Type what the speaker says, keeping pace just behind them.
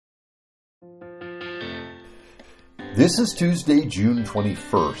This is Tuesday, June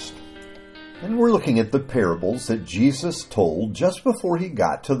 21st, and we're looking at the parables that Jesus told just before he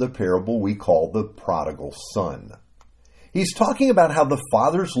got to the parable we call the prodigal son. He's talking about how the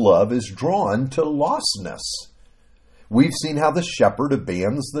Father's love is drawn to lostness. We've seen how the shepherd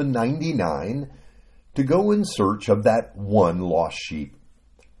abandons the 99 to go in search of that one lost sheep.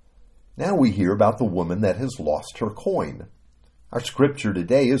 Now we hear about the woman that has lost her coin. Our scripture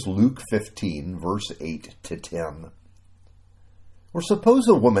today is Luke 15, verse 8 to 10. Or suppose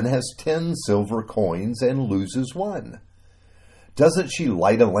a woman has 10 silver coins and loses one. Doesn't she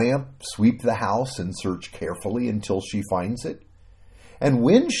light a lamp, sweep the house, and search carefully until she finds it? And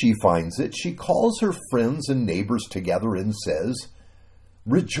when she finds it, she calls her friends and neighbors together and says,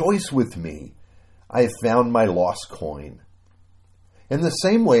 "Rejoice with me, I have found my lost coin." In the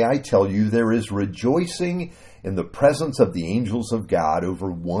same way, I tell you, there is rejoicing in the presence of the angels of God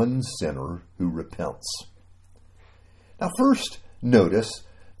over one sinner who repents. Now first, notice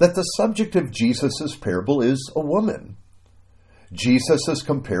that the subject of Jesus' parable is a woman. Jesus is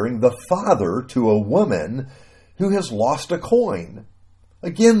comparing the Father to a woman who has lost a coin.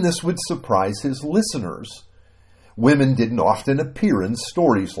 Again, this would surprise his listeners. Women didn't often appear in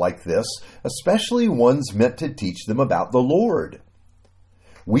stories like this, especially ones meant to teach them about the Lord.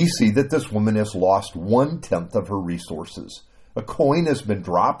 We see that this woman has lost 1/10 of her resources. A coin has been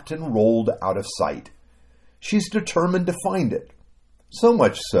dropped and rolled out of sight. She's determined to find it. So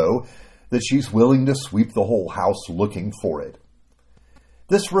much so that she's willing to sweep the whole house looking for it.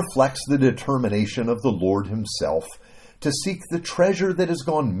 This reflects the determination of the Lord himself to seek the treasure that has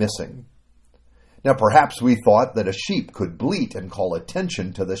gone missing. Now perhaps we thought that a sheep could bleat and call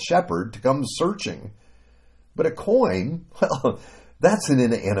attention to the shepherd to come searching. But a coin, well, that's an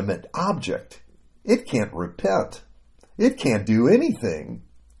inanimate object. It can't repent. It can't do anything.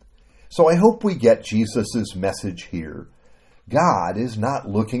 So I hope we get Jesus' message here. God is not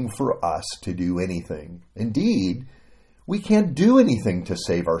looking for us to do anything. Indeed, we can't do anything to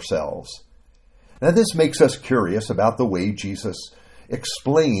save ourselves. Now this makes us curious about the way Jesus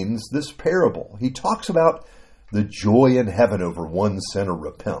explains this parable. He talks about the joy in heaven over one sinner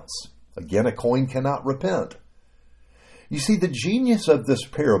repents. Again, a coin cannot repent. You see, the genius of this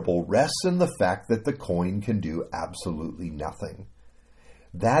parable rests in the fact that the coin can do absolutely nothing.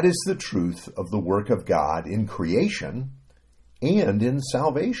 That is the truth of the work of God in creation and in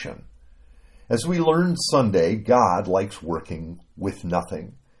salvation. As we learned Sunday, God likes working with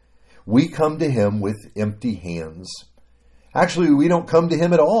nothing. We come to him with empty hands. Actually, we don't come to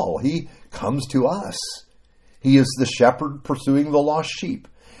him at all. He comes to us. He is the shepherd pursuing the lost sheep,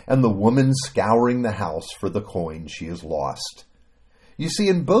 and the woman scouring the house for the coin she has lost. You see,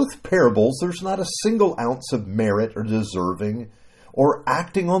 in both parables, there's not a single ounce of merit or deserving or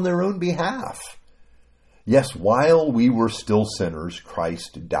acting on their own behalf. Yes, while we were still sinners,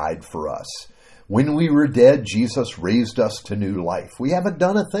 Christ died for us. When we were dead, Jesus raised us to new life. We haven't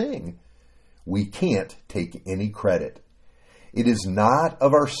done a thing. We can't take any credit. It is not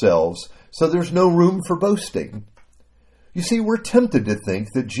of ourselves, so there's no room for boasting. You see, we're tempted to think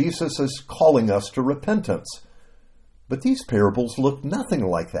that Jesus is calling us to repentance. But these parables look nothing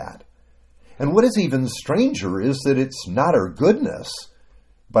like that. And what is even stranger is that it's not our goodness,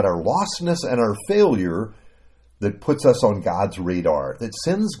 but our lostness and our failure that puts us on God's radar, that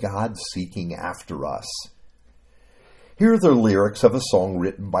sends God seeking after us. Here are the lyrics of a song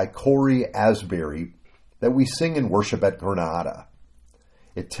written by Corey Asbury that we sing in worship at Granada.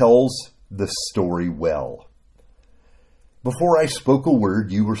 It tells the story well. Before I spoke a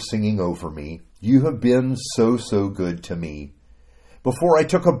word, you were singing over me. You have been so, so good to me. Before I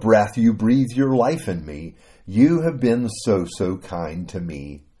took a breath, you breathed your life in me. You have been so, so kind to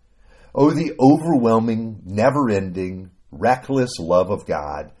me. Oh, the overwhelming, never-ending, reckless love of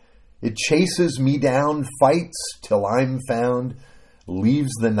God. It chases me down, fights till I'm found,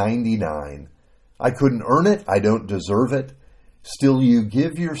 leaves the 99. I couldn't earn it, I don't deserve it. Still you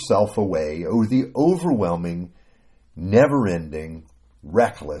give yourself away. Oh, the overwhelming, never-ending,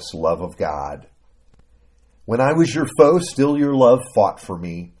 reckless love of God. When I was your foe, still your love fought for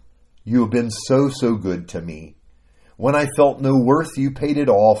me. You have been so, so good to me. When I felt no worth, you paid it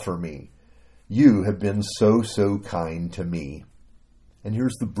all for me. You have been so, so kind to me. And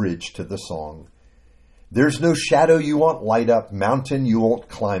here's the bridge to the song. There's no shadow you won't light up, mountain you won't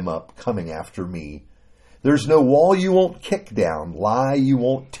climb up, coming after me. There's no wall you won't kick down, lie you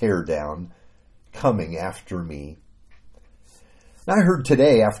won't tear down, coming after me. Now, I heard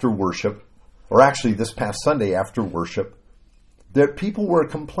today after worship, or actually this past Sunday after worship, that people were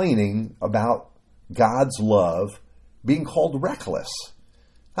complaining about God's love being called reckless.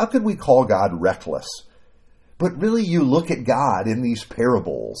 How could we call God reckless? But really, you look at God in these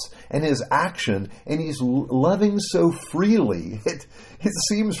parables and his action, and he's loving so freely. It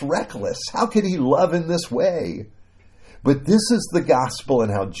seems reckless. How could he love in this way? But this is the gospel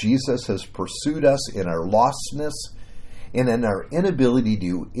and how Jesus has pursued us in our lostness and in our inability to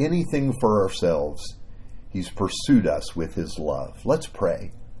do anything for ourselves. He's pursued us with his love. Let's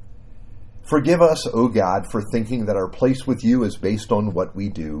pray. Forgive us, O God, for thinking that our place with you is based on what we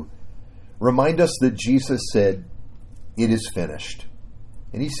do. Remind us that Jesus said, "It is finished."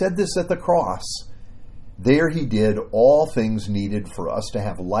 And he said this at the cross. There he did all things needed for us to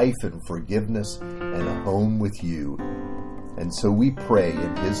have life and forgiveness and a home with you. And so we pray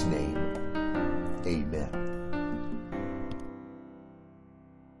in his name. Amen.